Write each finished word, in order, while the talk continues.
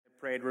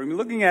Prayed. We're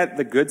looking at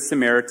the Good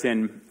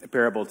Samaritan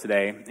parable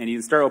today, and you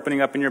can start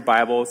opening up in your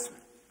Bibles,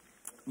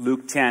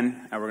 Luke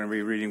 10, and we're going to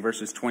be reading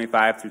verses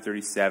 25 through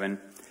 37.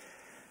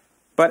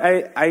 But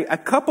I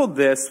coupled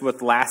this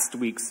with last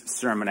week's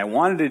sermon. I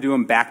wanted to do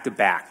them back to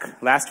back.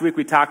 Last week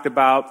we talked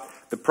about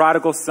the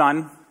prodigal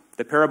son,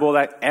 the parable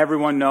that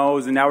everyone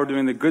knows, and now we're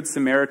doing the Good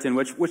Samaritan,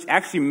 which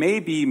actually may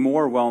be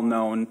more well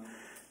known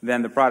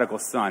than the prodigal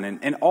son.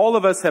 And all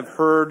of us have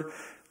heard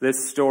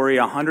this story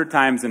 100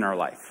 times in our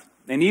life.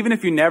 And even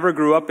if you never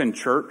grew up in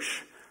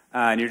church,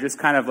 and you're just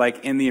kind of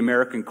like in the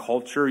American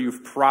culture,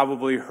 you've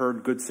probably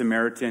heard Good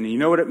Samaritan, and you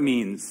know what it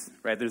means,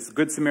 right? There's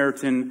Good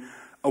Samaritan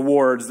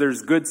awards,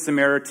 there's Good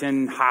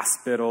Samaritan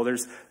hospital,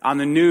 there's on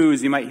the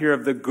news, you might hear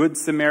of the Good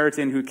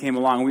Samaritan who came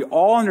along. We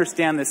all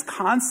understand this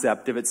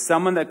concept of it's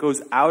someone that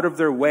goes out of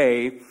their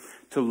way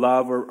to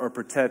love or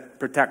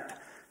protect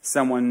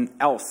someone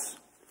else.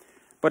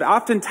 But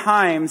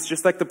oftentimes,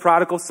 just like the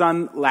prodigal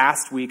son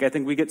last week, I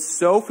think we get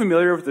so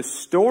familiar with the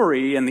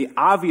story and the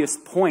obvious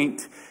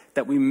point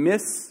that we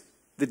miss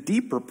the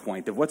deeper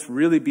point of what's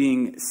really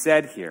being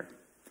said here.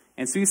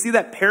 And so you see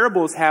that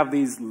parables have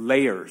these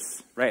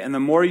layers, right? And the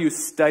more you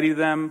study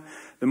them,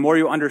 the more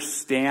you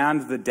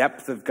understand the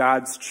depth of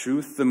God's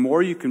truth, the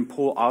more you can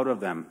pull out of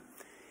them.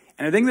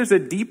 And I think there's a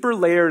deeper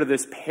layer to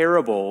this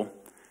parable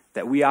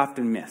that we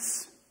often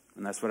miss.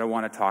 And that's what I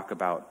want to talk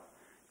about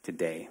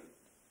today.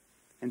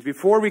 And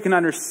before we can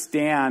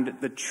understand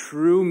the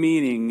true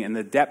meaning and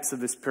the depths of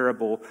this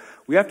parable,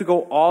 we have to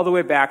go all the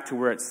way back to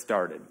where it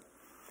started.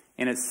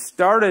 And it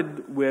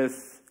started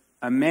with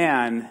a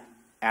man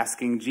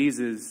asking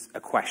Jesus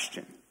a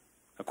question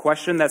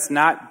that's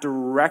not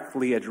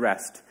directly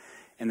addressed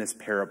in this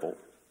parable,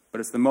 but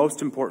it's the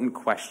most important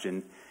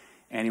question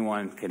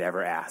anyone could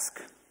ever ask.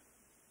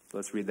 So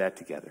let's read that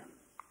together.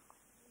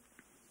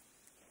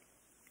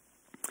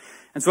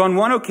 And so on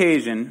one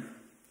occasion,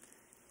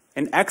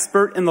 an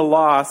expert in the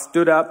law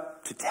stood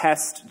up to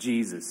test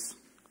Jesus.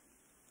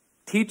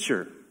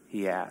 "Teacher,"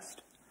 he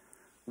asked,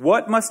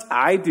 "what must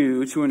I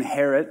do to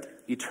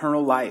inherit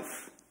eternal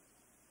life?"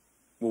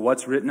 "Well,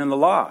 what's written in the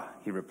law?"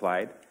 he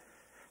replied.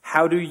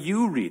 "How do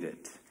you read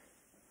it?"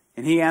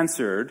 And he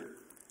answered,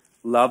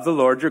 "Love the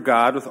Lord your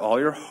God with all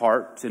your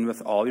heart and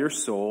with all your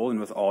soul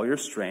and with all your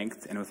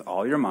strength and with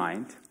all your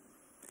mind,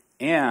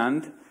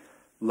 and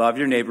love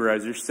your neighbor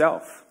as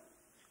yourself."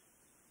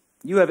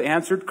 "You have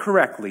answered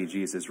correctly,"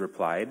 Jesus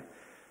replied.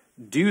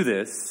 "Do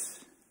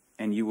this,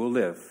 and you will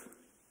live."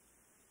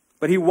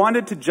 But he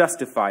wanted to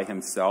justify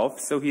himself,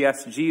 so he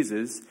asked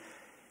Jesus,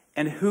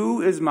 "And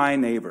who is my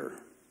neighbor?"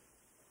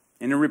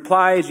 And in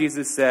reply,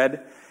 Jesus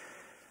said,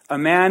 "A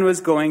man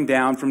was going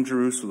down from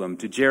Jerusalem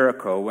to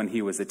Jericho when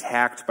he was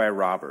attacked by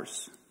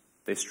robbers.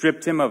 They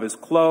stripped him of his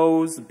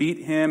clothes, beat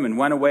him, and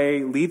went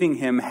away, leaving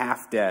him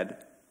half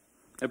dead.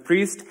 A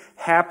priest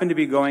happened to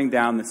be going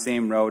down the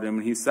same road, and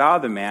when he saw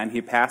the man,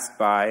 he passed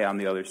by on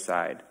the other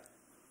side.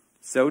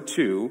 So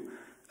too,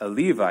 a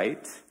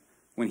Levite,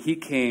 when he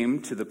came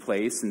to the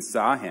place and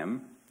saw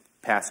him,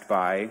 passed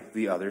by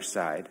the other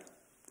side.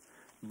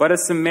 But a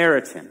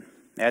Samaritan,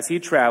 as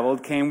he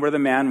traveled, came where the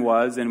man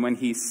was, and when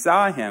he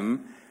saw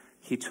him,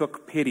 he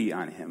took pity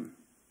on him.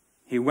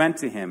 He went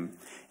to him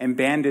and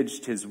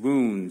bandaged his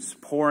wounds,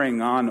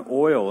 pouring on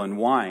oil and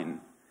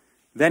wine.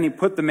 Then he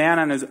put the man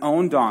on his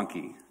own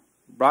donkey,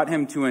 brought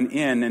him to an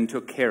inn, and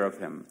took care of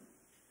him.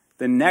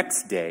 The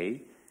next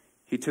day,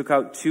 he took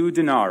out 2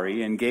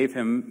 denarii and gave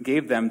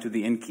them to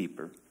the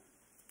innkeeper.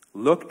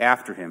 'Look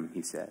after him,'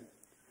 he said,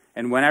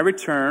 'and when I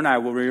return, I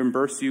will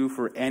reimburse you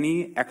for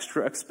any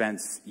extra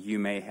expense you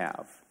may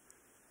have.'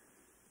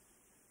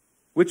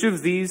 Which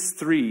of these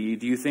 3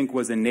 do you think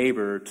was a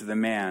neighbor to the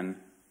man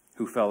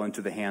who fell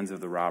into the hands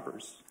of the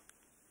robbers?"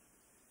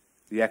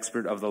 The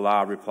expert of the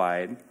law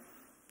replied,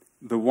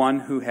 "The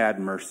one who had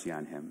mercy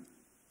on him."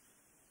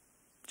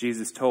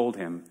 Jesus told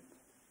him,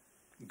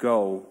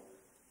 "Go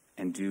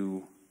and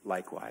do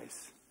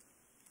likewise."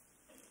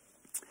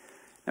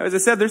 Now, as I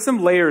said, there's some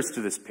layers to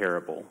this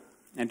parable.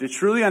 And to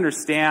truly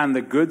understand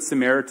the Good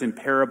Samaritan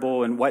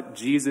parable and what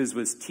Jesus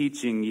was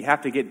teaching, you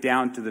have to get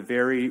down to the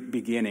very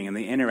beginning and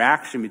the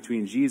interaction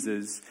between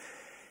Jesus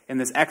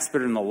and this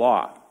expert in the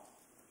law.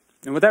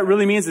 And what that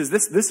really means is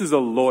this is a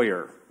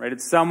lawyer, right?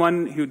 It's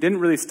someone who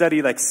didn't really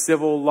study like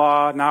civil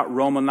law, not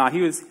Roman law.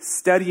 He was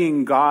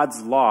studying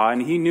God's law,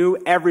 and he knew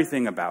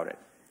everything about it,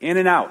 in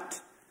and out.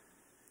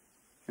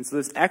 And so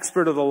this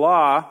expert of the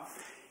law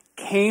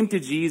came to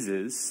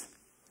Jesus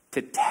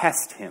to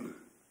test him.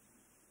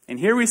 And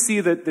here we see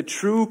the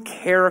true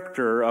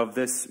character of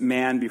this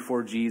man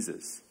before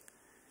Jesus.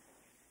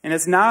 And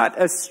it's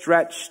not a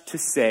stretch to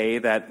say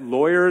that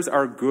lawyers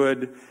are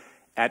good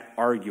at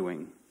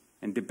arguing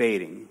and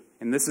debating.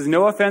 And this is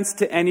no offense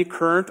to any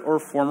current or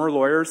former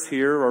lawyers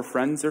here or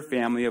friends or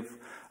family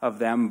of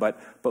them, but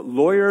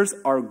lawyers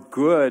are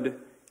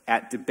good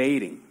at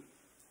debating.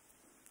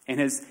 And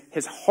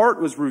his heart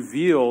was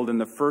revealed in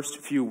the first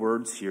few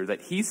words here,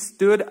 that he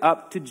stood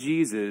up to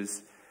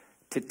Jesus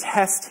to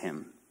test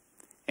him.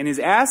 And he's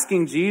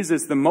asking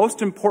Jesus the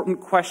most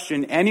important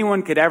question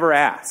anyone could ever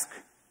ask.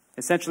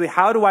 Essentially,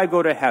 how do I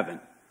go to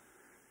heaven?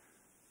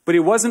 But he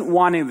wasn't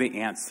wanting the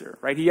answer,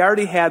 right? He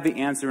already had the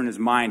answer in his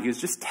mind. He was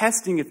just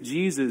testing if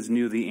Jesus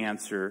knew the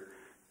answer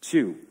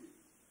too.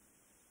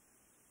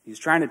 He's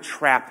trying to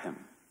trap him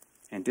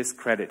and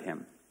discredit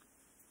him.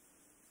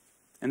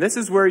 And this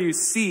is where you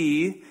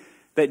see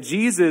that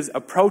Jesus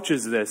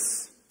approaches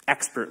this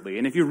expertly.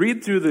 And if you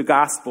read through the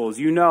Gospels,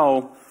 you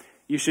know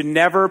you should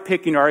never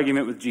pick an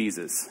argument with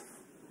Jesus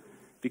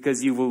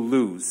because you will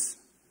lose.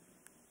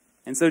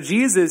 And so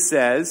Jesus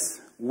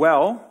says,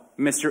 well,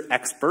 Mr.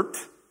 Expert,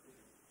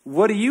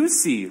 what do you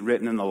see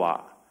written in the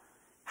law?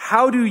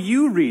 How do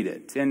you read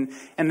it? And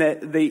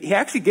he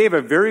actually gave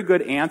a very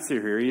good answer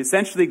here. He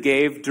essentially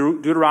gave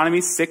Deuteronomy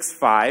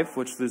 6:5,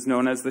 which is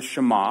known as the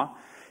Shema.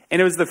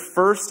 And it was the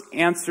first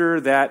answer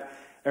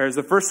or it was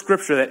the first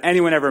scripture that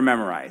anyone ever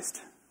memorized,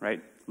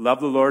 right?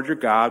 Love the Lord your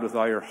God with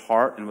all your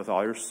heart and with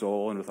all your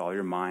soul and with all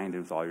your mind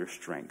and with all your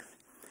strength.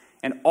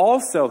 And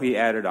also he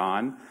added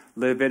on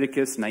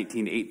Leviticus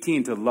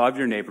 19:18 to love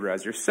your neighbor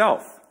as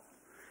yourself.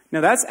 Now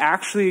that's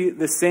actually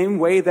the same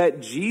way that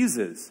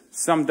Jesus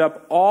summed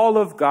up all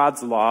of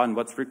God's law and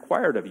what's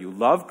required of you.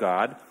 Love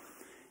God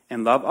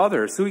and love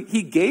others. So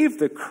he gave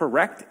the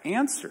correct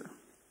answer.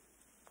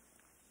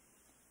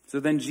 So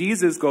then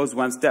Jesus goes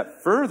one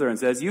step further and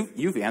says,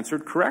 you've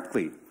answered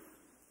correctly.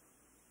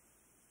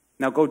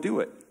 Now go do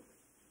it.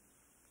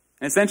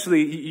 And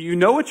essentially, you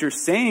know what you're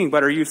saying,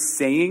 but are you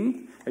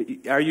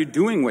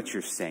doing what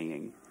you're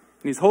saying?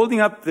 And he's holding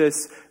up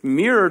this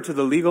mirror to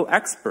the legal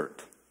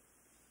expert.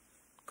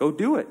 Go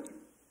do it.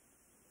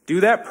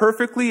 Do that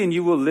perfectly and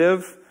you will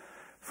live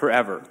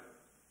forever.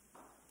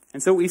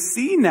 And so what we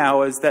see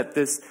now is that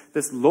this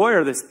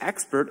lawyer, this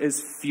expert,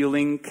 is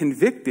feeling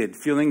convicted,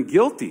 feeling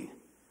guilty.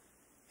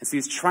 And so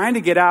he's trying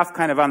to get off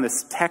kind of on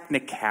this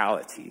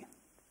technicality.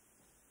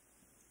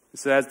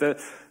 So as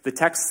the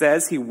text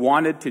says, he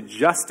wanted to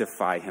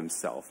justify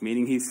himself,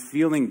 meaning he's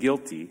feeling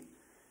guilty.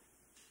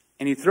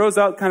 And he throws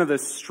out kind of the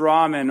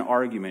straw man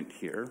argument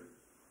here.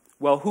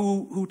 Well,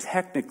 who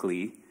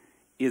technically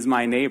is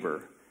my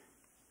neighbor?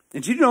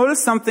 Did you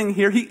notice something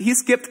here? He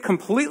skipped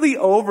completely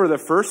over the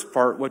first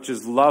part, which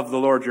is love the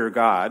Lord your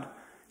God,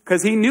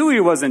 because he knew he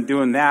wasn't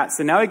doing that.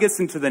 So now he gets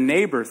into the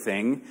neighbor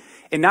thing,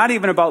 and not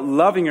even about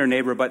loving your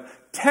neighbor, but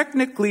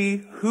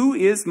technically, who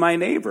is my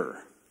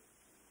neighbor?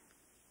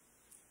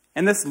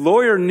 And this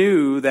lawyer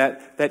knew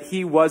that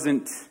he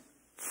wasn't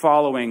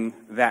following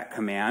that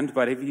command,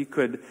 but if he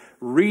could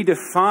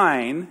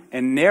redefine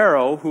and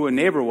narrow who a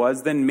neighbor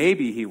was, then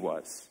maybe he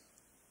was.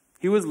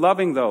 He was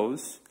loving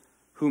those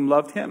who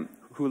loved him.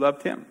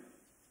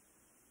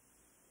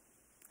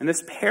 And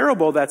this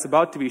parable that's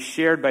about to be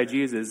shared by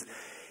Jesus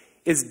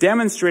is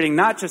demonstrating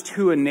not just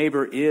who a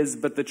neighbor is,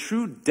 but the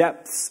true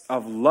depths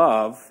of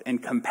love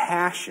and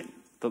compassion,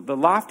 the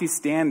lofty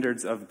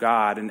standards of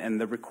God and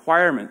the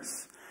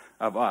requirements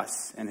of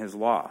us and his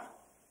law.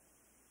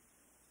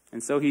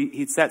 And so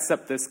he sets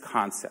up this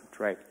concept,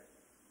 right?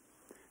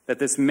 That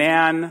this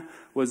man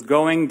was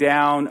going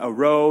down a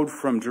road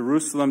from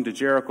Jerusalem to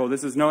Jericho.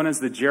 This is known as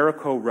the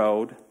Jericho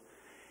Road.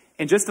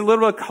 And just a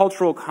little bit of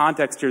cultural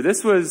context here.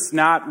 This was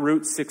not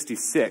Route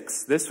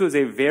 66. This was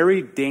a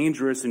very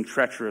dangerous and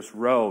treacherous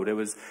road. It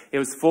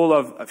was full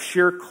of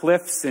sheer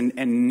cliffs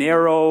and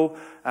narrow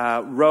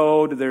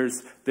road.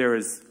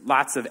 There's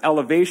lots of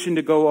elevation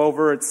to go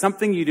over. It's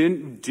something you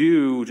didn't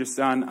do just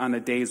on a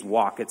day's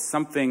walk. It's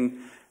something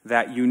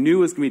that you knew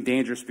was going to be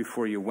dangerous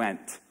before you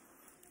went.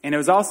 And it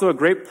was also a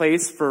great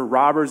place for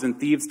robbers and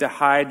thieves to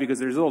hide because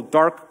there's little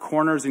dark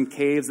corners and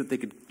caves that they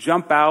could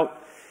jump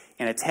out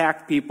and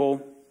attack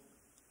people.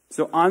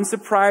 So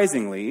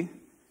unsurprisingly,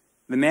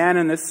 the man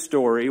in this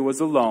story was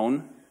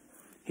alone.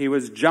 He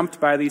was jumped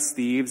by these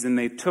thieves and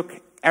they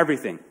took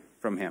everything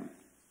from him.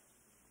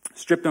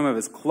 Stripped him of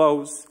his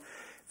clothes,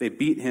 they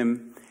beat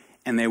him,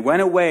 and they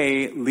went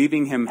away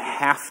leaving him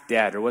half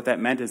dead. Or what that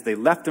meant is they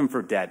left him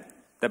for dead.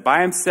 That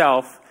by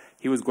himself,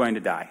 he was going to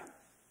die.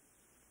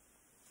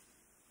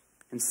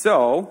 And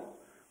so,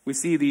 we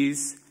see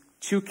these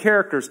two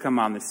characters come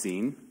on the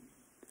scene,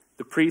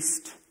 the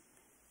priest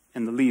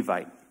and the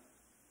Levite.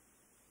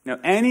 Now,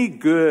 any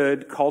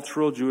good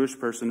cultural Jewish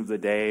person of the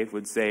day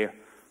would say,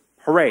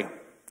 hooray,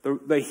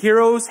 the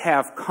heroes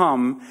have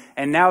come,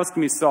 and now it's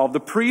going to be solved. The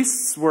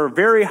priests were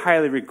very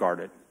highly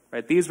regarded.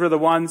 Right? These were the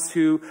ones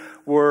who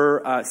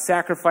were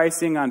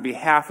sacrificing on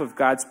behalf of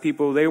God's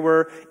people. They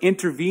were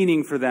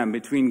intervening for them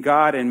between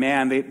God and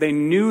man. They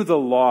knew the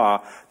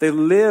law. They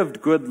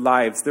lived good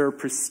lives. They're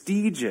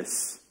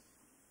prestigious.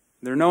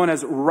 They're known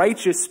as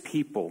righteous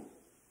people,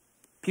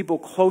 people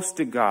close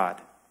to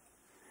God.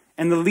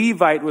 And the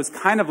Levite was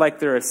kind of like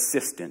their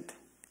assistant.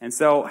 And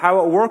so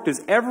how it worked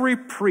is every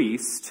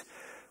priest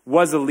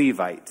was a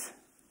Levite,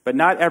 but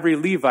not every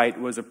Levite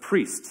was a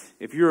priest.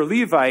 If you're a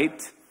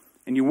Levite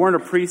and you weren't a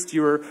priest,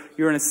 you're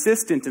an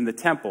assistant in the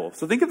temple.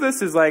 So think of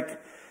this as like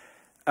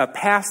a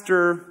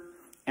pastor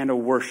and a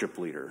worship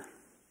leader.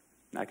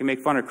 I can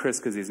make fun of Chris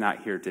because he's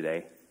not here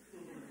today.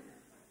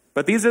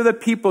 But these are the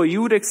people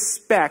you would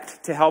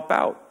expect to help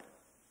out.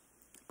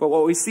 But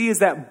what we see is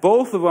that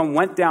both of them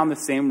went down the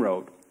same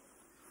road.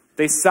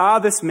 They saw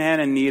this man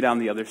in need on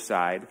the other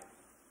side,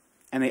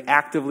 and they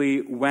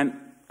actively went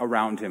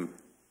around him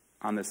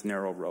on this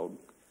narrow road.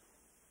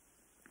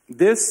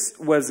 This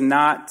was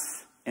not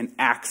an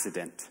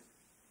accident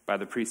by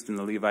the priest and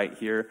the Levite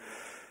here.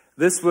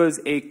 This was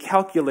a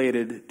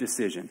calculated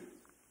decision.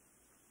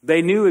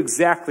 They knew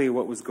exactly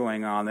what was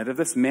going on, that if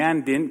this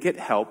man didn't get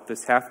help,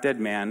 this half-dead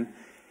man,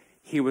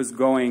 he was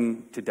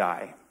going to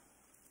die.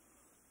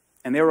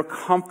 And they were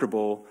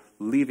comfortable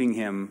leaving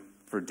him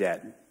for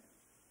dead.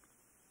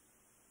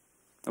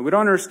 And we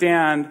don't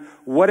understand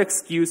what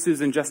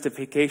excuses and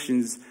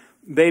justifications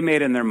they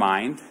made in their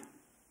mind,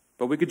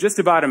 but we could just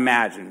about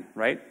imagine,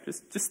 right?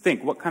 Just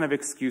think, what kind of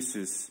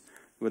excuses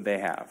would they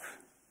have?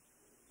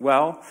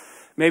 Well,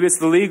 maybe it's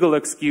the legal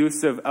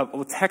excuse of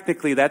well,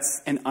 technically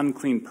that's an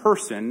unclean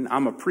person.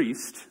 I'm a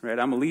priest, right?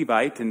 I'm a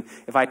Levite, and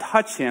if I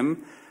touch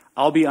him,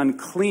 I'll be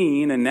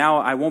unclean, and now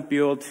I won't be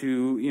able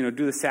to,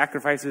 do the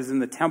sacrifices in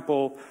the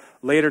temple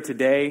later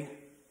today.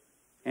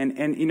 And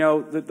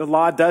the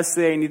law does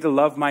say I need to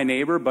love my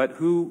neighbor, but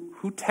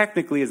who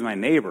technically is my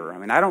neighbor? I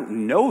mean, I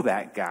don't know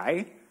that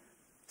guy.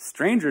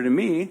 Stranger to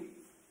me. And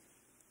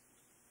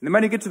they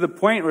might get to the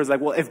point where it's like,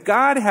 well, if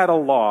God had a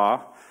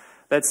law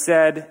that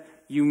said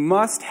you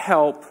must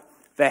help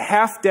the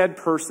half-dead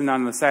person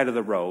on the side of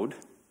the road,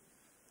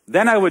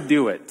 then I would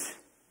do it.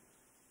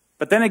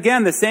 But then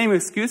again, the same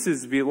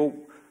excuses would be, well,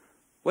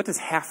 what does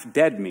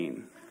half-dead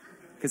mean?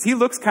 Because he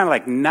looks kind of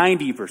like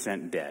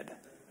 90% dead.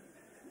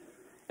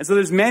 And so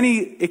there's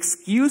many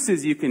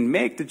excuses you can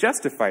make to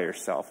justify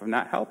yourself of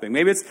not helping.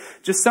 Maybe it's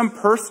just some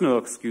personal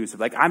excuse of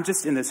like, I'm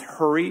just in this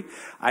hurry.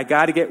 I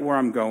got to get where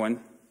I'm going.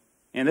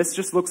 And this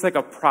just looks like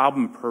a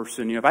problem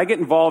person. If I get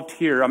involved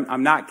here,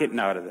 I'm not getting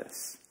out of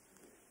this.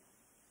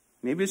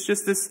 Maybe it's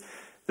just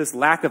this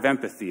lack of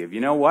empathy of,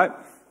 you know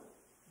what?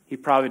 He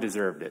probably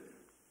deserved it.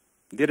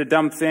 He did a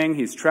dumb thing.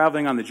 He's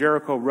traveling on the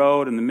Jericho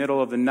road in the middle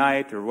of the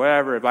night or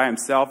whatever by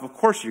himself. Of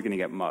course you're going to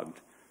get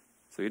mugged.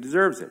 So he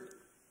deserves it.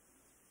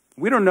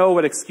 We don't know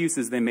what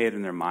excuses they made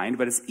in their mind,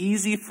 but it's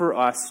easy for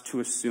us to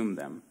assume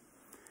them.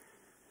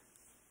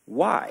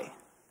 Why?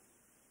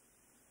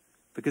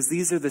 Because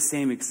these are the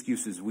same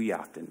excuses we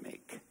often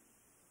make.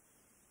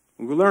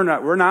 We learn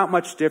that we're not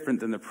much different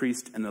than the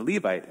priest and the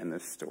Levite in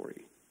this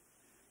story.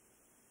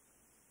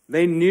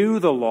 They knew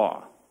the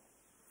law.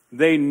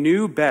 They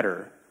knew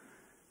better,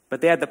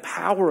 but they had the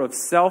power of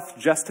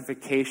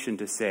self-justification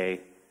to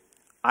say,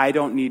 I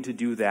don't need to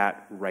do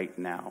that right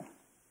now.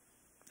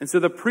 And so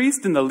the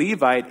priest and the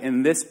Levite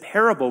in this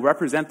parable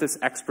represent this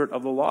expert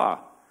of the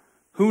law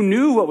who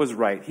knew what was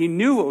right. He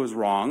knew what was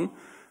wrong,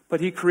 but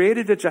he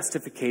created a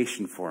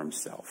justification for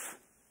himself.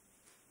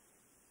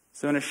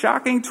 So in a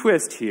shocking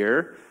twist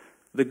here,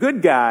 the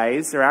good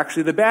guys are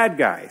actually the bad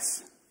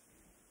guys.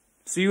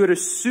 So you would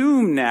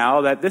assume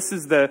now that this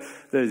is the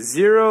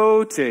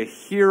zero to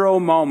hero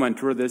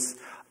moment where this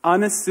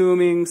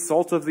unassuming,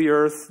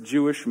 salt-of-the-earth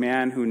Jewish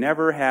man who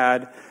never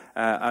had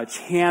a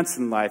chance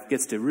in life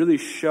gets to really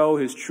show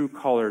his true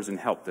colors and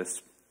help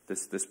this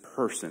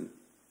person.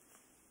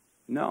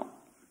 No.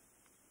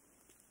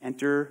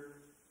 Enter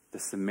the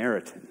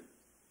Samaritan.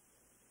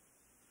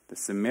 The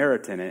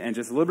Samaritan. And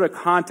just a little bit of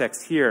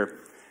context here.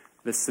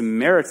 The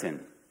Samaritan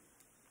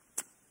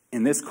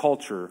in this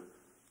culture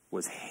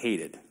was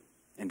hated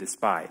and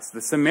despised.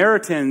 The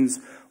Samaritans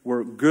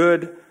were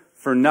good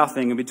for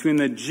nothing. And between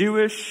the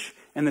Jewish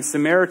and the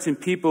Samaritan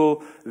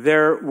people,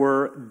 there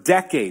were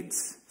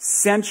decades,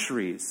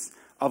 centuries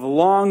of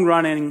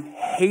long-running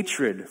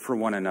hatred for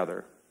one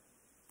another.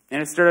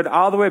 And it started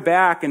all the way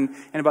back in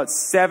about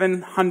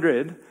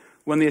 700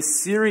 when the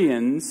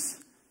Assyrians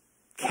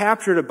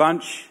captured a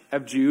bunch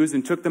of Jews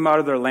and took them out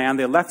of their land.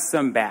 They left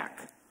some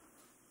back.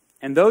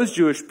 And those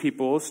Jewish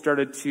people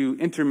started to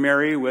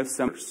intermarry with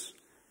some.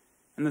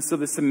 And so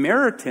the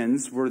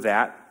Samaritans were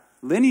that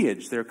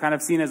lineage. They're kind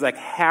of seen as like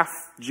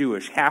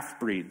half-Jewish,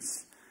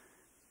 half-breeds.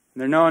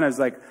 They're known as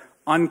like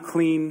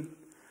unclean,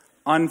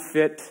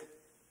 unfit.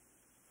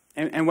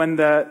 And when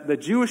the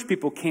Jewish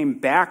people came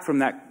back from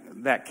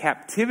that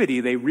captivity,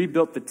 they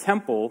rebuilt the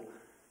temple,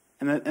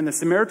 and the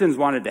Samaritans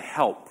wanted to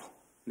help.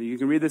 You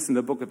can read this in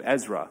the book of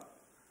Ezra.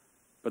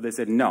 But they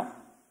said no.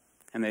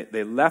 And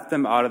they left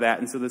them out of that,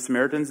 and so the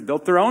Samaritans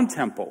built their own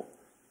temple.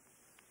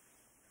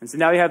 And so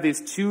now you have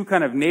these two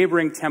kind of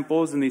neighboring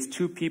temples and these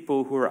two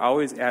people who are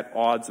always at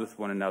odds with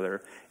one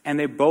another, and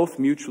they both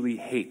mutually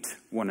hate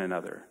one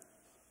another.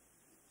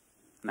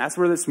 And that's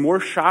where it's more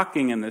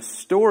shocking in this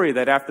story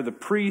that after the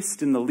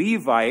priest and the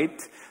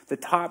Levite, the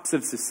tops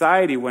of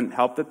society wouldn't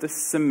help, that the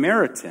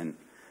Samaritan,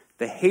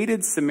 the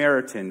hated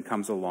Samaritan,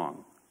 comes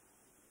along.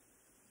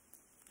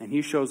 And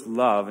he shows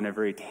love in a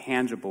very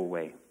tangible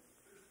way.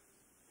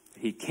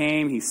 He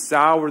came, he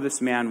saw where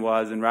this man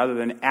was, and rather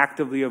than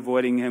actively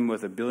avoiding him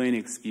with a billion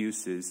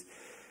excuses,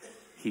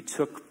 he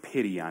took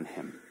pity on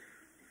him.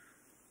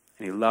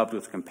 And he loved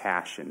with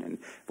compassion. And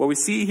what we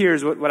see here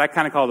is what I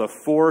kind of call the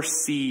 4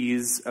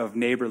 C's of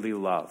neighborly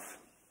love.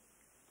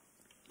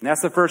 And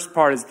that's the first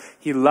part, is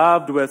he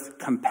loved with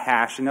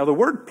compassion. Now the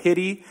word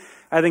pity,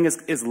 I think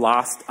is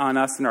lost on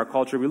us in our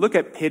culture. We look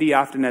at pity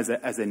often as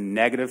a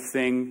negative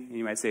thing.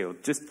 You might say, well,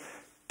 just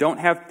don't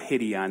have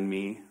pity on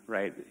me,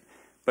 right?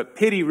 But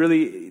pity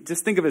really,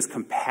 just think of it as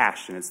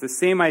compassion. It's the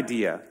same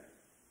idea.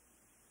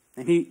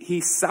 And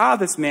he saw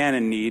this man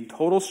in need,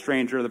 total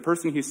stranger, the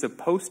person he's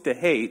supposed to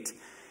hate,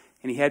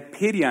 and he had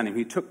pity on him.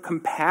 He took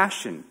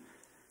compassion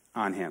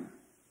on him.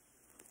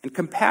 And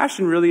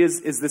compassion really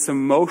is this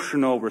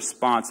emotional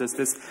response. It's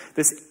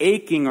this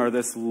aching or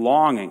this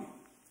longing.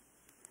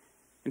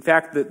 In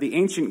fact, the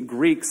ancient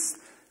Greeks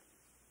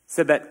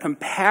said that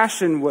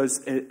compassion was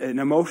an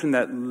emotion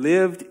that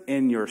lived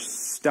in your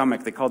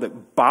stomach. They called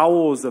it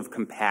bowels of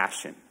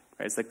compassion.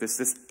 Right? It's like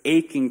this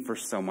aching for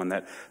someone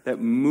that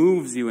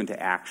moves you into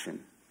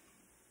action.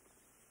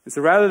 And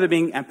so rather than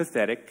being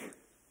empathetic,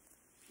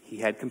 he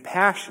had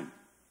compassion.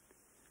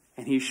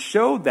 And he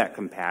showed that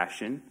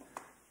compassion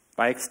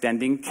by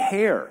extending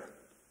care.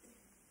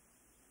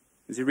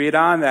 As you read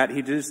on that,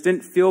 he just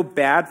didn't feel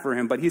bad for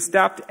him, but he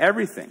stopped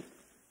everything.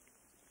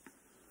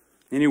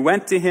 And he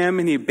went to him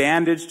and he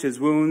bandaged his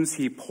wounds.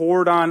 He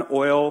poured on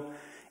oil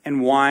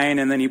and wine,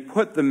 and then he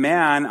put the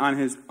man on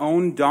his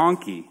own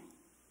donkey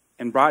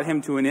and brought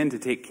him to an inn to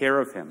take care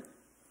of him.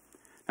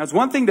 Now, it's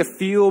one thing to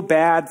feel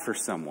bad for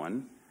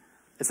someone.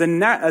 It's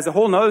a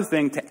whole other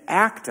thing to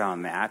act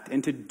on that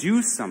and to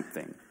do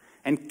something.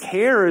 And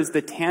care is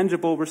the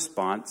tangible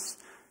response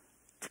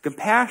to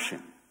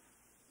compassion.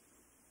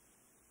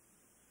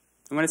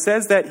 And when it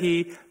says that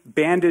he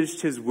bandaged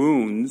his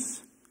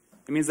wounds,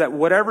 it means that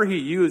whatever he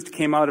used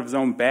came out of his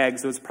own bag.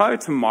 So it's probably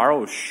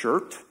tomorrow's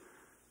shirt.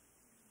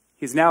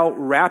 He's now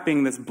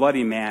wrapping this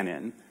bloody man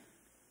in.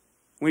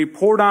 When he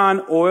poured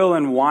on oil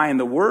and wine,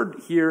 the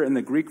word here in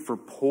the Greek for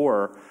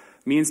pour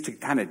means to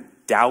kind of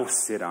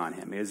douse it on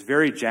him. He was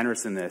very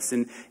generous in this.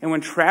 And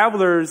when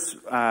travelers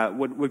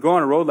would go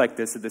on a road like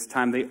this at this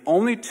time, they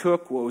only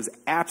took what was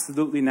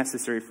absolutely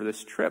necessary for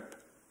this trip.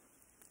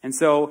 And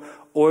so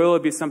oil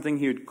would be something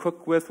he would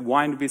cook with.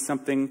 Wine would be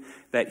something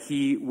that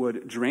he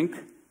would drink.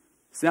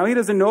 So now he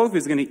doesn't know if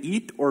he's going to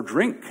eat or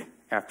drink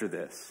after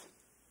this.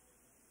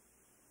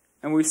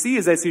 And what we see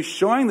is as he's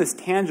showing this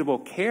tangible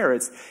care,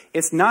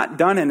 it's not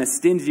done in a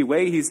stingy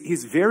way.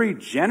 He's very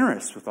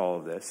generous with all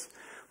of this,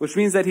 which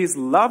means that he's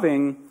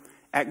loving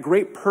at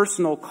great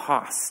personal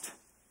cost.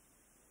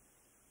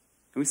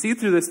 And we see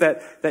through this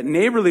that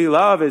neighborly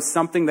love is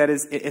something that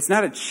it's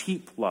not a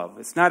cheap love.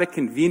 It's not a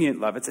convenient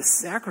love. It's a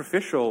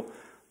sacrificial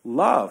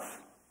love.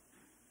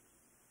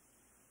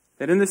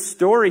 That in this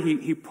story,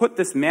 he put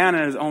this man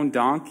on his own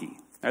donkey.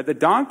 Now, the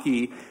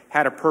donkey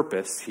had a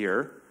purpose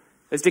here,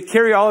 is to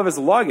carry all of his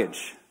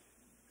luggage.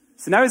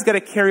 So now he's got to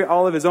carry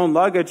all of his own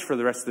luggage for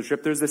the rest of the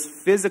trip. There's this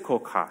physical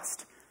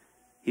cost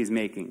he's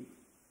making.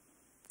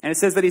 And it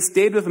says that he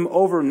stayed with him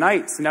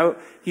overnight. So now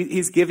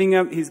he's giving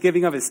of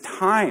his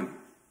time.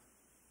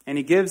 And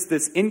he gives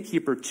this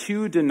innkeeper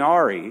 2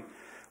 denarii,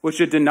 which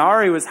a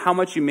denarii was how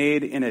much you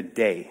made in a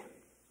day.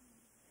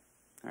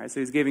 All right,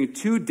 so he's giving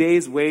 2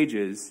 days'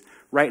 wages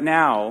right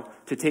now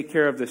to take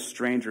care of this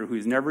stranger who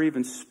he's never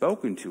even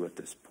spoken to at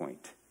this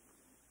point.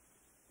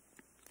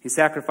 He's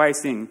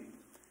sacrificing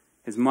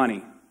his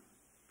money,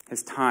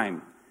 his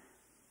time,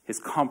 his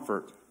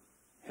comfort,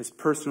 his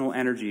personal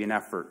energy and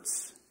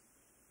efforts.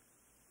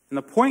 And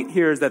the point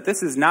here is that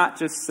this is not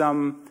just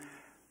some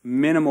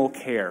minimal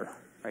care,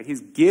 right? He's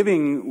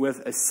giving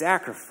with a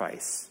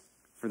sacrifice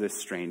for this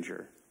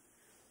stranger.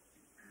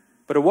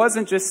 But it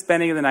wasn't just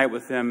spending the night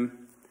with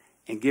him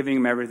and giving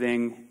him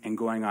everything and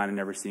going on and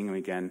never seeing him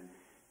again.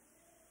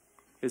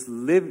 Is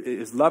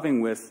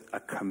loving with a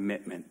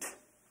commitment.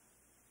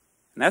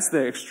 And that's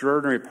the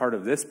extraordinary part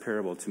of this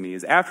parable to me,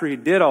 is after he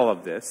did all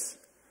of this,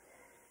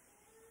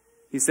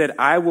 he said,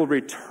 I will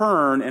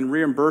return and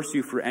reimburse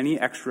you for any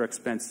extra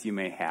expense you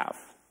may have.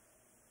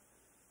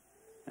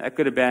 That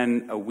could have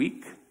been a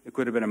week. It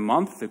could have been a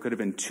month. It could have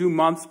been 2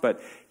 months. But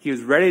he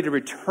was ready to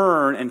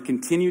return and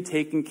continue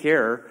taking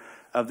care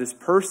of this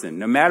person,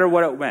 no matter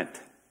what it went.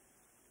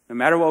 No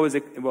matter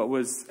what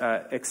was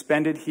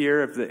expended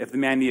here, if the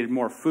man needed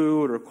more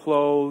food or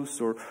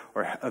clothes or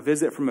a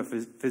visit from a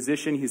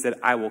physician, he said,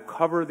 I will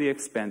cover the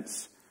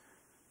expense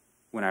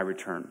when I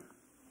return.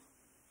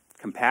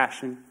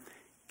 Compassion,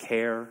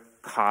 care,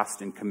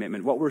 cost, and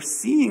commitment. What we're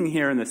seeing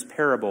here in this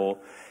parable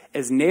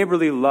is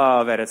neighborly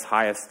love at its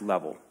highest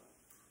level.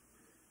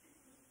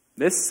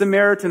 This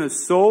Samaritan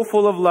is so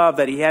full of love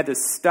that he had to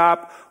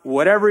stop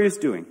whatever he was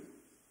doing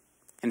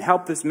and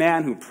help this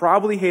man who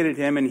probably hated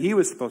him and he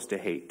was supposed to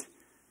hate.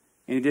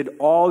 And he did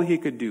all he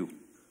could do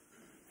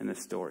in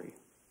this story.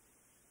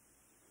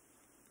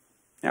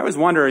 And I was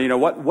wondering,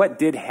 what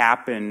did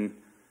happen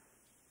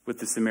with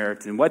the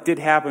Samaritan? What did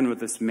happen with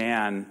this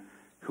man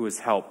who was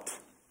helped?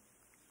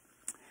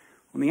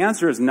 Well, the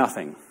answer is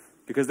nothing,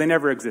 because they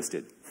never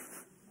existed.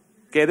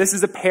 Okay, this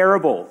is a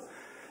parable.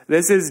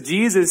 This is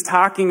Jesus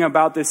talking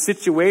about this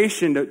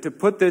situation to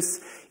put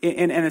this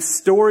in a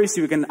story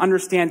so you can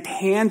understand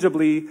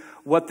tangibly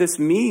what this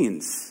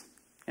means.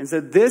 And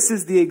so this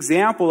is the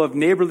example of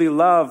neighborly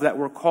love that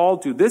we're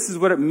called to. This is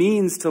what it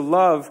means to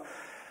love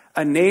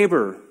a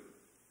neighbor.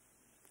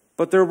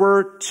 But there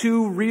were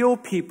two real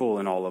people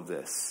in all of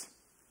this,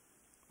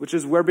 which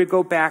is where we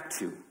go back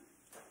to,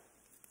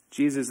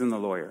 Jesus and the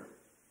lawyer.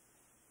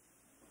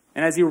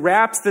 And as he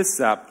wraps this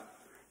up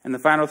in the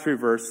final three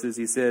verses,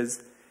 he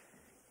says,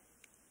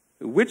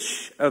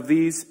 which of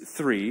these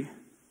three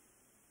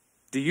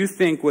do you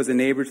think was a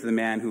neighbor to the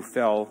man who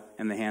fell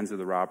in the hands of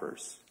the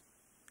robbers?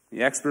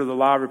 The expert of the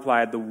law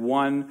replied, the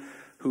one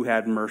who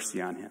had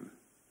mercy on him.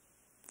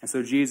 And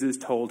so Jesus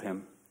told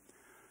him,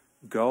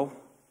 go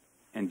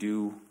and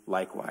do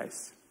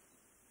likewise.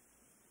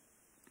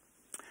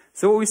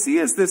 So what we see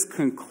as this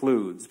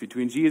concludes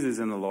between Jesus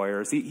and the lawyer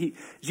is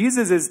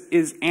Jesus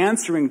is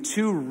answering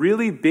two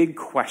really big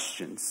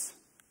questions.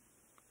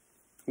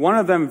 One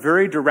of them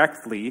very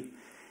directly,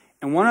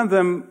 and one of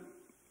them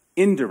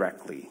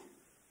indirectly.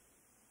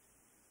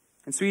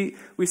 And so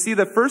we see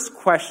the first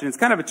question, it's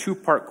kind of a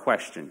two-part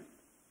question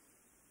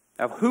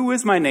of who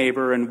is my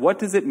neighbor and what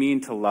does it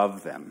mean to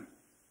love them?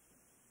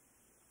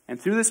 And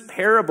through this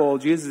parable,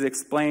 Jesus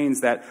explains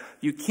that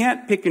you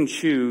can't pick and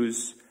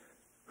choose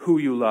who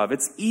you love.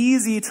 It's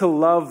easy to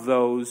love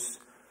those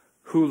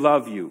who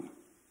love you.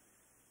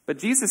 But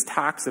Jesus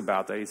talks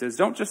about that. He says,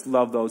 don't just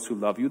love those who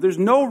love you. There's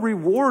no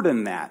reward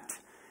in that.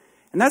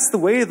 And that's the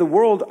way the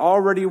world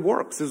already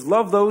works, is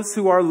love those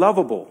who are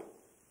lovable.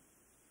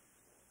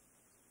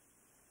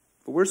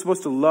 But we're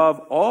supposed to love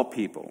all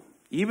people,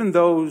 even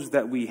those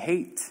that we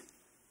hate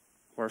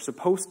or are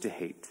supposed to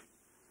hate.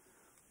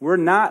 We're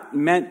not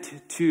meant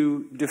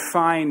to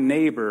define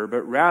neighbor,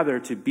 but rather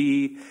to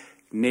be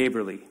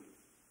neighborly.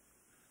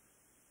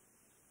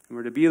 And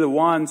we're to be the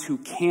ones who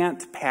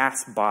can't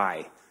pass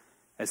by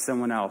as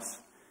someone else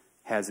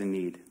has a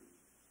need.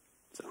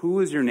 So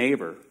who is your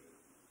neighbor?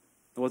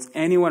 Well, it's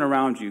anyone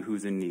around you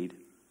who's in need.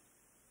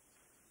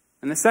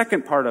 And the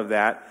second part of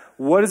that,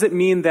 what does it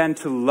mean then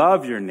to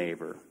love your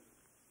neighbor?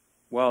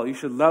 Well, you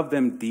should love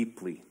them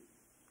deeply.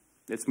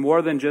 It's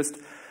more than just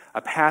a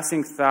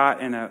passing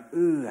thought and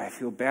I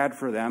feel bad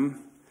for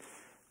them.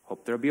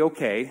 Hope they'll be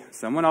okay.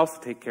 Someone else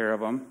will take care of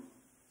them.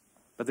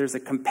 But there's a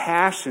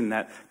compassion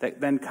that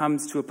then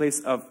comes to a place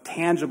of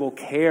tangible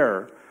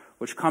care,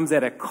 which comes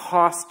at a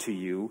cost to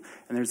you,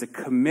 and there's a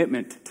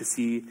commitment to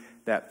see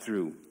that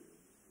through.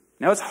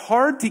 Now, it's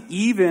hard to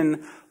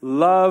even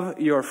love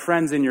your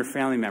friends and your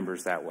family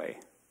members that way,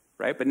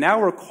 right? But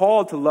now we're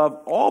called to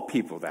love all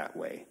people that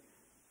way.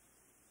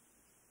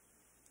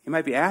 You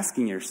might be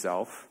asking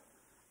yourself,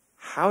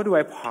 how do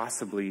I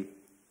possibly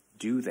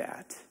do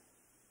that?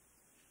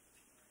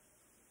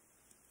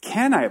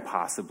 Can I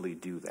possibly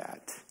do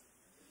that?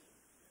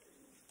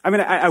 I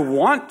mean, I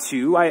want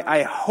to.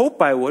 I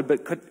hope I would,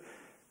 but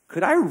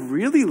could I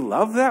really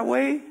love that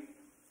way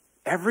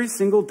every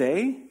single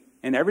day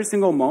and every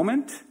single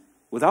moment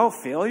without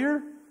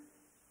failure?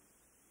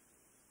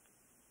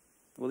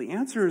 Well, the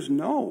answer is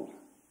no.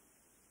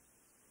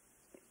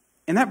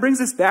 And that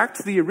brings us back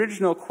to the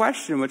original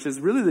question, which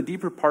is really the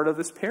deeper part of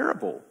this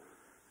parable.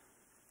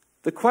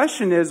 The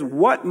question is,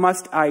 what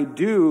must I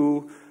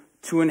do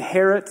to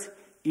inherit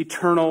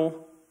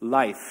eternal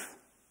life?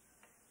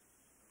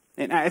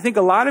 And I think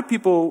a lot of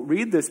people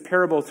read this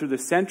parable through the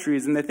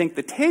centuries and they think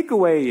the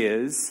takeaway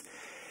is,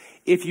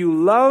 if you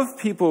love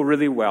people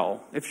really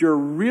well, if you're a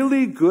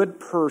really good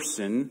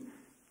person,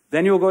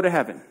 then you'll go to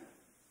heaven.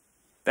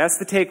 That's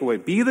the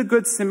takeaway. Be the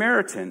Good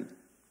Samaritan.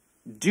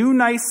 Do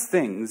nice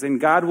things,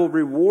 and God will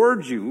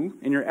reward you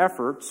in your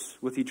efforts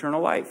with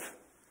eternal life.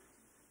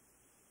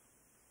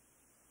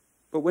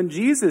 But when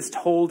Jesus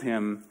told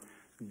him,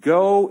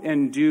 go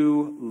and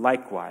do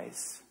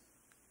likewise,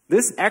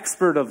 this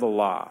expert of the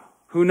law,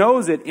 who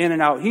knows it in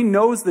and out, he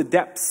knows the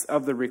depths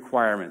of the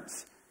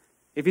requirements.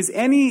 If he's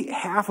any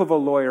half of a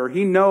lawyer,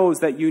 he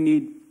knows that you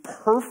need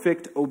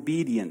perfect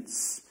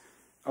obedience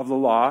of the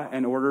law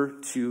in order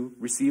to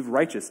receive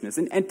righteousness.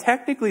 And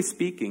technically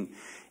speaking,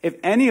 if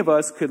any of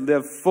us could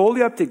live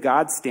fully up to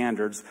God's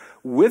standards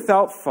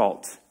without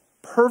fault,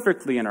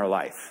 perfectly in our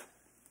life,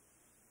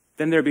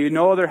 then there'd be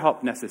no other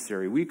help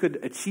necessary. We could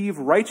achieve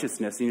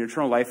righteousness in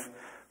eternal life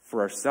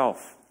for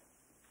ourselves.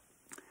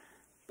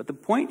 But the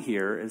point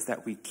here is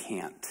that we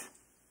can't.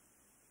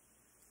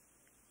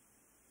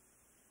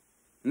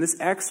 And this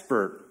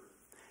expert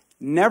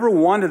never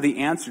wanted the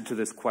answer to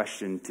this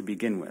question to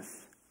begin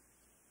with.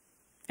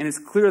 And it's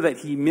clear that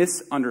he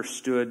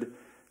misunderstood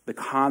the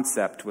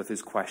concept with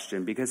his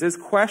question, because his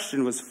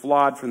question was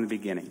flawed from the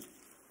beginning.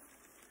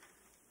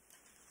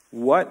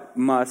 What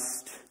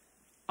must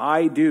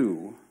I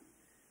do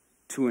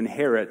to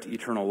inherit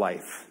eternal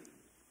life?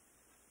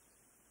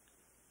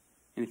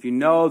 And if you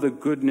know the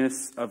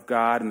goodness of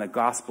God and the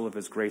gospel of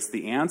his grace,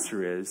 the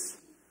answer is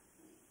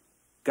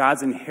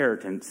God's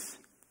inheritance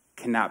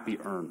cannot be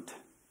earned.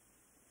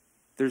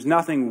 There's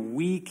nothing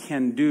we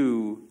can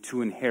do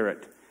to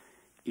inherit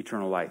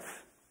eternal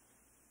life.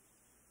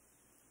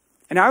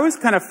 And I always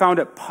kind of found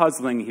it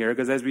puzzling here,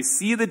 because as we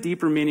see the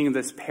deeper meaning of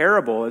this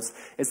parable is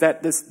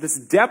that this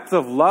depth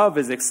of love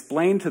is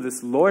explained to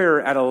this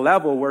lawyer at a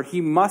level where he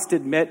must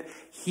admit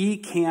he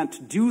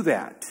can't do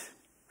that.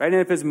 Right?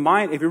 And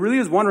if he really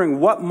is wondering,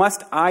 what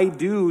must I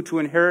do to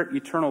inherit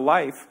eternal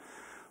life?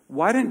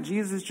 why didn't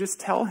Jesus just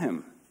tell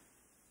him?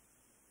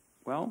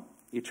 Well,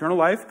 eternal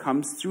life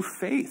comes through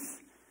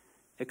faith.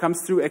 It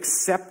comes through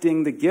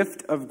accepting the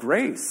gift of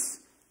grace.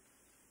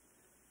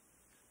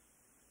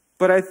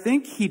 But I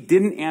think he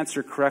didn't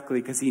answer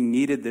correctly because he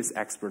needed this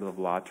expert of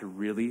law to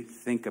really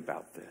think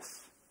about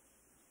this.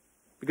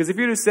 Because if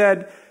you'd have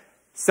said,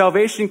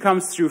 salvation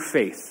comes through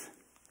faith,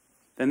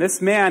 then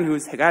this man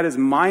who's got his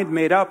mind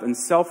made up in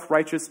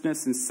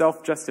self-righteousness and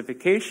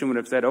self-justification would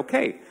have said,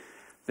 okay,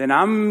 then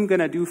I'm going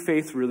to do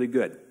faith really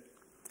good.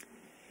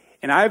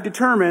 And I've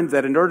determined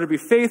that in order to be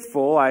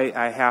faithful,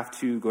 I have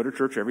to go to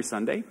church every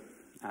Sunday.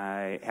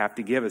 I have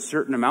to give a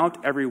certain amount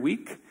every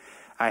week.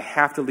 I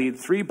have to lead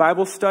 3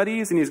 Bible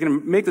studies, and he's going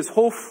to make this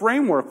whole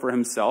framework for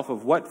himself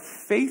of what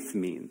faith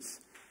means.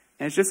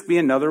 And it's just be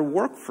another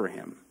work for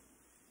him.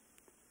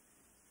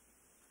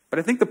 But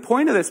I think the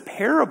point of this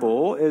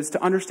parable is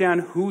to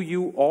understand who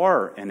you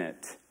are in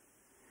it.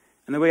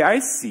 And the way I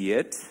see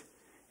it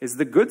is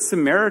the Good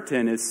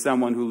Samaritan is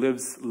someone who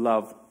lives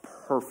love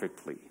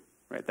perfectly.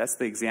 Right? That's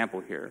the example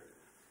here.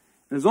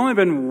 There's only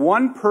been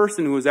one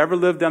person who has ever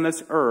lived on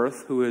this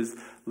earth who has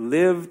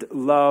lived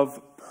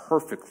love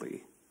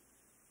perfectly.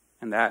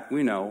 And that,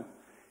 we know,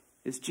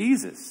 is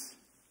Jesus.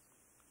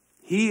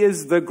 He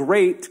is the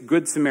great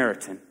Good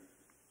Samaritan.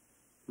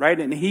 Right?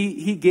 And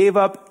he gave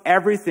up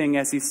everything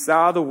as he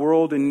saw the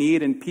world in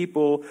need and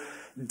people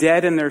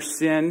dead in their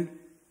sin.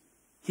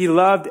 He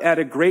loved at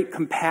a great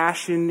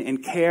compassion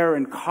and care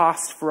and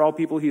cost for all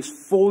people. He's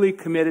fully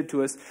committed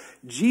to us.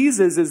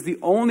 Jesus is the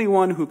only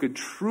one who could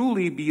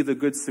truly be the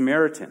Good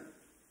Samaritan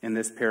in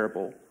this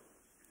parable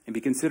and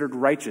be considered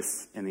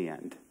righteous in the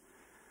end.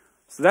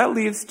 So that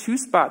leaves 2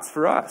 spots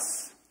for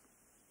us.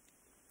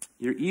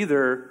 You're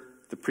either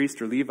the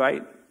priest or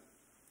Levite,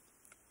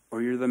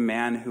 or you're the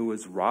man who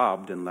was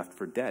robbed and left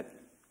for dead.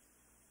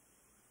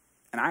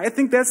 And I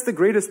think that's the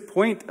greatest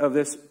point of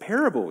this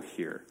parable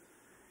here,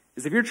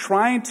 is if you're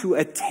trying to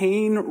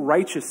attain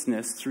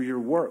righteousness through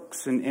your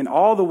works and in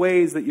all the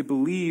ways that you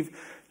believe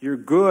you're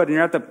good, and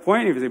you're at the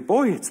point where you say,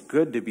 boy, it's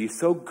good to be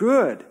so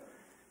good.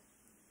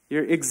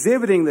 You're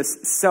exhibiting this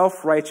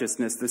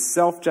self-righteousness, this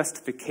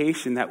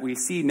self-justification that we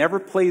see never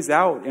plays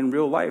out in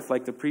real life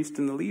like the priest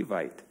and the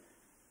Levite.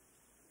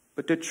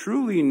 But to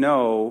truly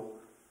know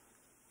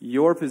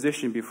your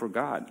position before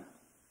God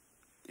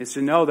is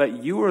to know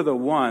that you are the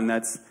one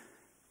that's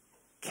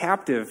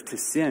captive to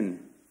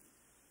sin,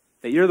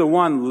 that you're the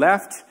one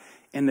left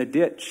in the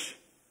ditch,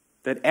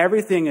 that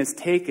everything is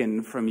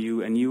taken from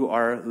you and you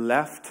are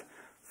left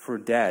for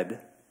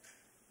dead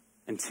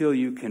until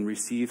you can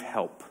receive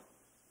help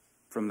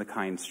from the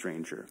kind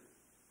stranger.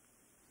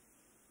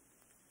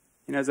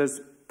 You know, as I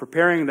was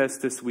preparing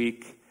this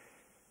week,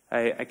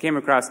 I came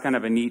across kind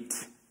of a neat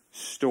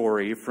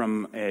story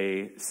from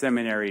a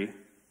seminary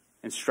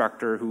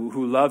instructor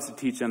who loves to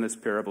teach on this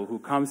parable, who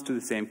comes to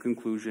the same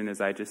conclusion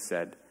as I just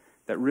said,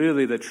 that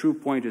really the true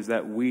point is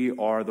that we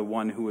are the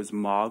one who is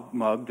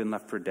mugged and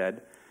left for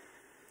dead.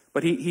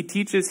 But he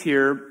teaches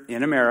here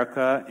in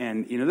America,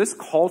 and you know, this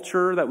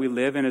culture that we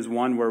live in is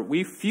one where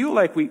we feel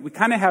like we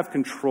kind of have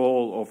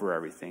control over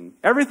everything.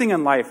 Everything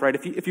in life, right?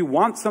 If you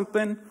want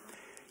something,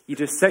 you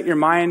just set your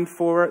mind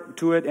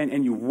to it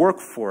and you work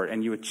for it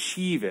and you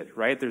achieve it,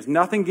 right? There's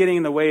nothing getting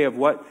in the way of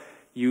what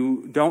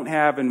you don't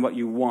have and what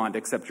you want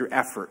except your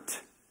effort.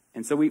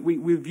 And so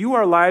we view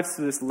our lives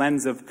through this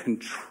lens of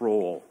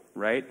control,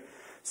 right?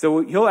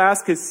 So he'll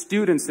ask his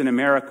students in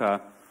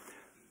America,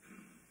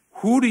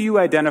 who do you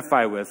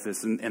identify with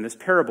in this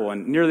parable?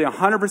 And nearly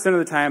 100% of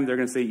the time, they're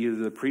going to say either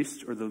the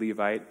priest or the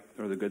Levite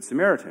or the Good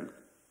Samaritan.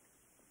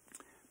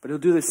 But he'll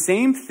do the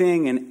same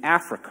thing in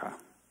Africa.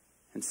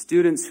 And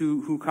students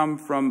who come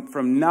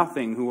from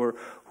nothing, who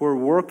are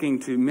working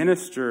to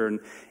minister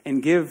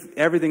and give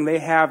everything they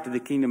have to the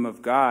kingdom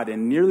of God.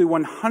 And nearly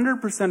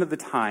 100% of the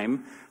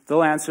time,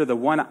 they'll answer the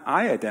one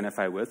I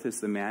identify with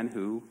is the man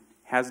who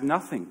has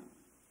nothing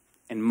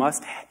and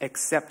must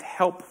accept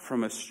help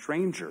from a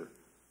stranger,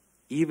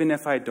 even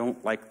if I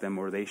don't like them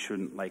or they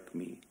shouldn't like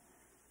me.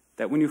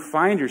 That when you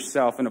find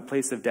yourself in a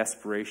place of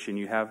desperation,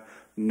 you have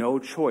no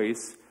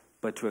choice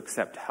but to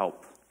accept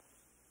help.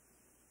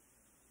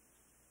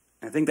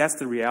 I think that's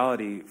the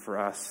reality for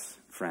us,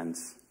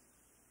 friends.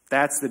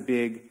 That's the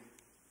big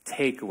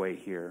takeaway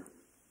here.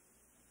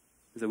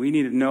 Is that we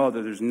need to know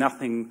that there's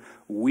nothing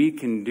we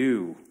can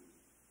do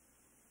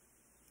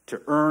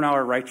to earn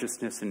our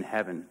righteousness in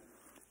heaven,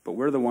 but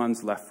we're the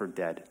ones left for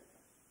dead.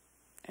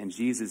 And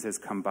Jesus has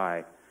come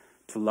by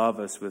to love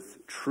us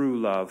with true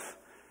love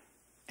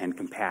and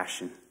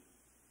compassion.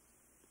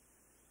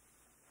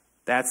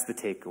 That's the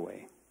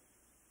takeaway.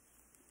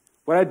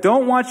 What I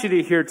don't want you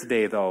to hear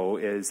today, though,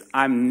 is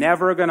I'm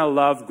never going to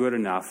love good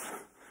enough,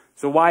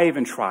 so why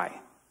even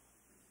try?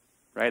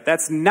 Right?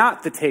 That's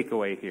not the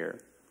takeaway here.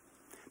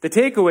 The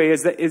takeaway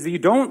is that you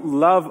don't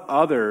love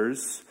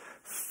others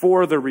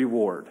for the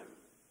reward.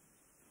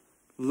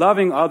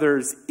 Loving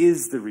others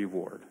is the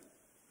reward.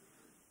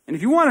 And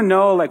if you want to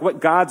know like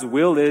what God's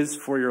will is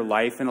for your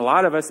life, and a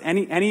lot of us,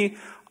 any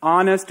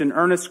honest and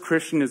earnest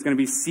Christian is going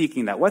to be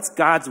seeking that. What's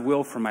God's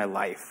will for my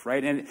life,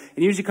 right? And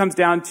it usually comes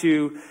down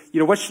to,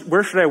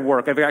 where should I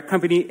work? I've got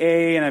company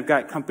A and I've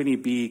got company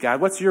B. God,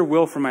 what's your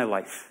will for my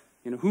life?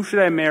 Who should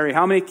I marry?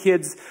 How many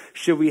kids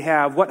should we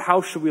have? What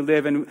house should we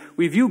live in?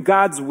 We view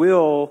God's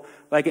will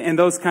like in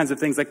those kinds of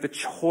things, like the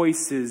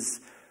choices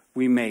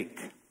we make.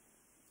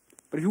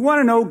 But if you want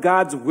to know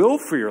God's will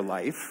for your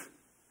life,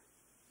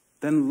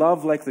 then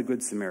love like the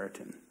Good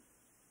Samaritan.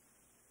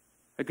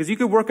 Because you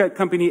could work at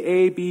company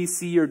A, B,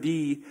 C, or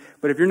D,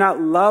 but if you're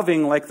not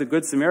loving like the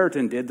Good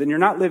Samaritan did, then you're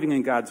not living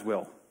in God's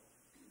will.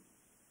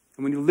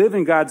 And when you live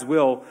in God's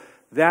will,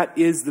 that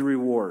is the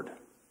reward.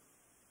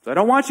 So I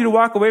don't want you to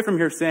walk away from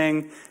here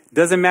saying,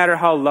 doesn't matter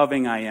how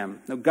loving I am.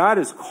 No, God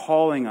is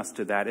calling us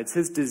to that. It's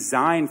his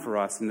design for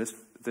us in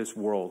this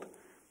world.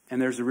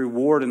 And there's a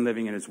reward in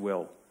living in his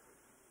will.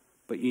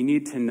 But you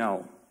need to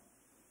know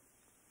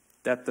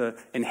that the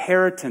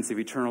inheritance of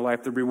eternal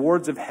life, the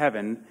rewards of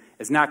heaven,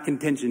 is not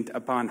contingent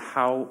upon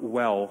how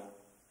well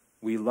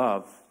we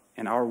love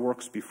and our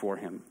works before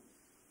him.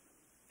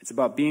 It's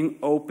about being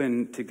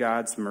open to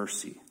God's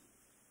mercy.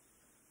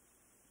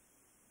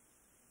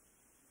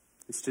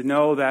 It's to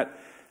know that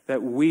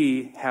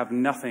we have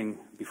nothing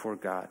before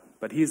God,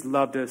 but he's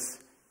loved us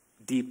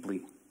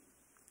deeply.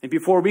 And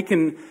before we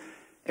can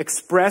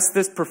express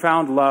this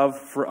profound love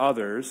for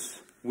others,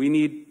 we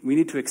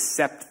need to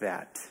accept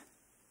that.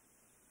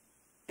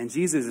 And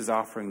Jesus is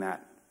offering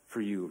that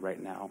for you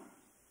right now.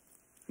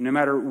 No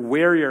matter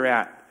where you're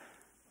at,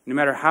 no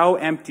matter how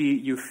empty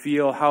you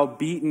feel, how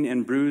beaten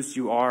and bruised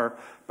you are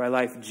by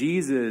life,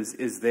 Jesus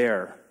is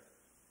there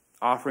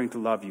offering to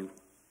love you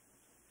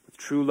with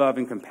true love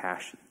and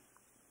compassion.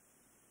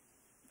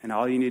 And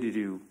all you need to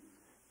do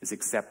is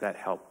accept that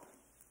help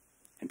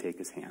and take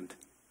his hand.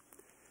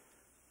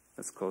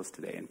 Let's close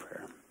today in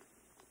prayer.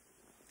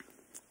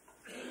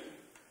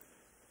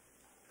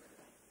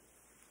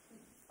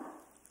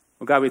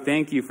 Well, God, we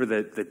thank you for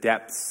the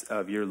depths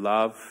of your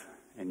love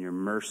and your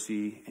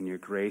mercy and your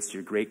grace,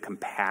 your great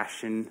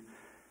compassion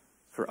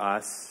for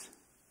us.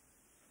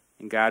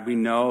 And God, we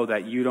know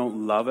that you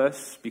don't love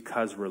us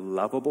because we're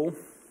lovable.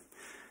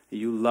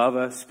 You love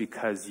us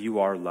because you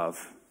are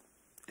love.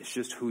 It's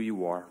just who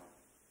you are.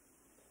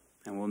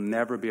 And we'll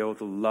never be able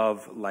to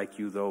love like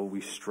you, though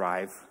we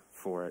strive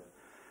for it.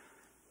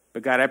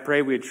 But God, I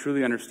pray we would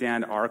truly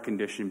understand our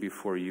condition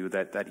before you,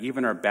 that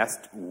even our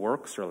best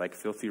works are like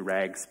filthy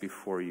rags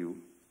before you.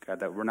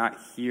 God, that we're not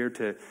here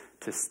to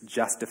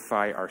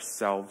justify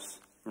ourselves.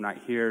 We're not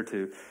here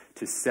to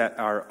set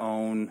our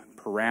own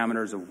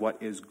parameters of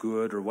what is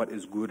good or what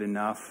is good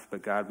enough.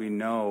 But God, we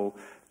know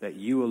that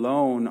you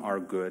alone are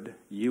good.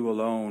 You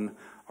alone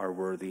are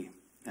worthy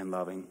and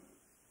loving.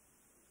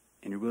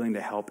 And you're willing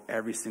to help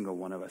every single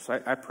one of us.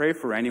 So I pray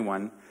for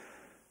anyone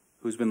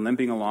who's been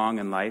limping along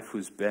in life,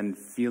 who's been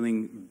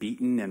feeling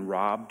beaten and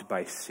robbed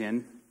by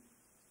sin,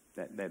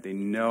 that they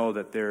know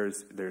that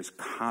there's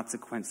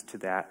consequence to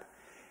that.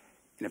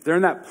 And if they're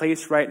in that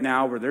place right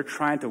now where they're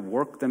trying to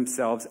work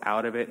themselves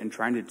out of it and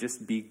trying to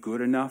just be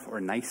good enough or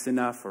nice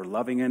enough or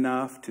loving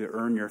enough to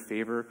earn your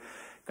favor,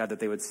 God, that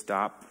they would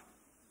stop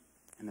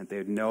and that they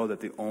would know that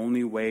the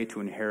only way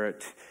to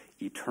inherit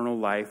eternal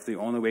life, the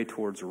only way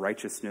towards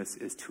righteousness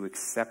is to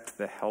accept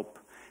the help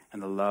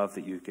and the love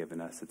that you've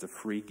given us. It's a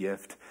free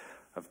gift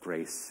of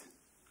grace.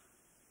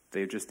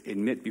 They just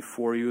admit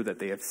before you that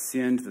they have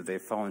sinned, that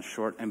they've fallen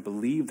short, and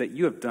believe that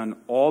you have done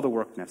all the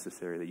work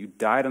necessary, that you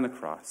died on the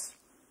cross,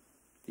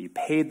 that you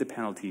paid the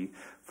penalty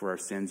for our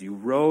sins, you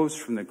rose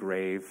from the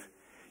grave,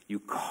 you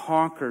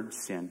conquered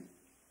sin.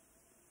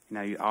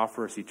 Now you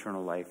offer us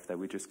eternal life, that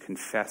we just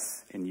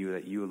confess in you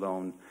that you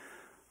alone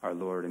are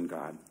Lord and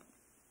God.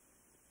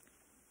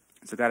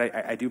 So God,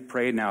 I do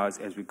pray now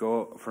as we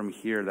go from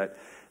here that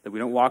we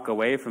don't walk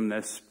away from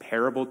this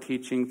parable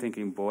teaching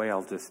thinking, boy,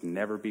 I'll just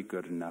never be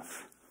good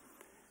enough.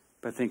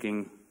 But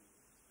thinking,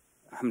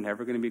 I'm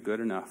never going to be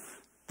good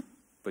enough,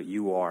 but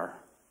you are.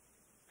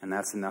 And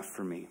that's enough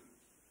for me.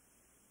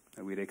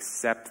 That we'd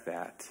accept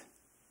that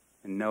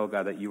and know,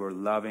 God, that you are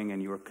loving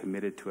and you are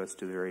committed to us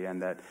to the very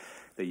end, that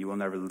you will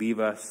never leave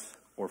us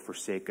or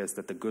forsake us,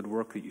 that the good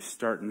work that you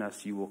start in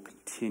us, you will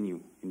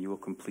continue and you will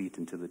complete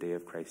until the day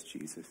of Christ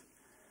Jesus.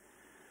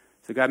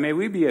 So God, may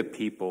we be a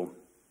people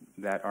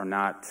that are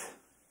not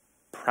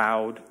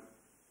proud,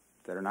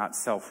 that are not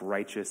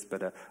self-righteous,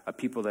 but a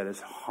people that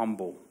is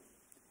humble,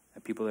 a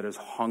people that is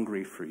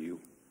hungry for you.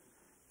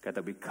 God,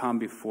 that we come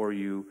before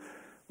you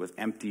with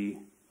empty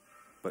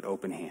but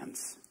open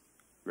hands,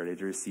 ready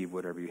to receive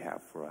whatever you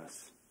have for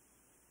us.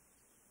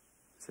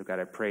 So God,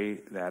 I pray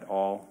that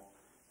all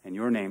in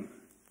your name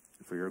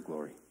and for your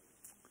glory.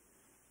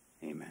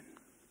 Amen.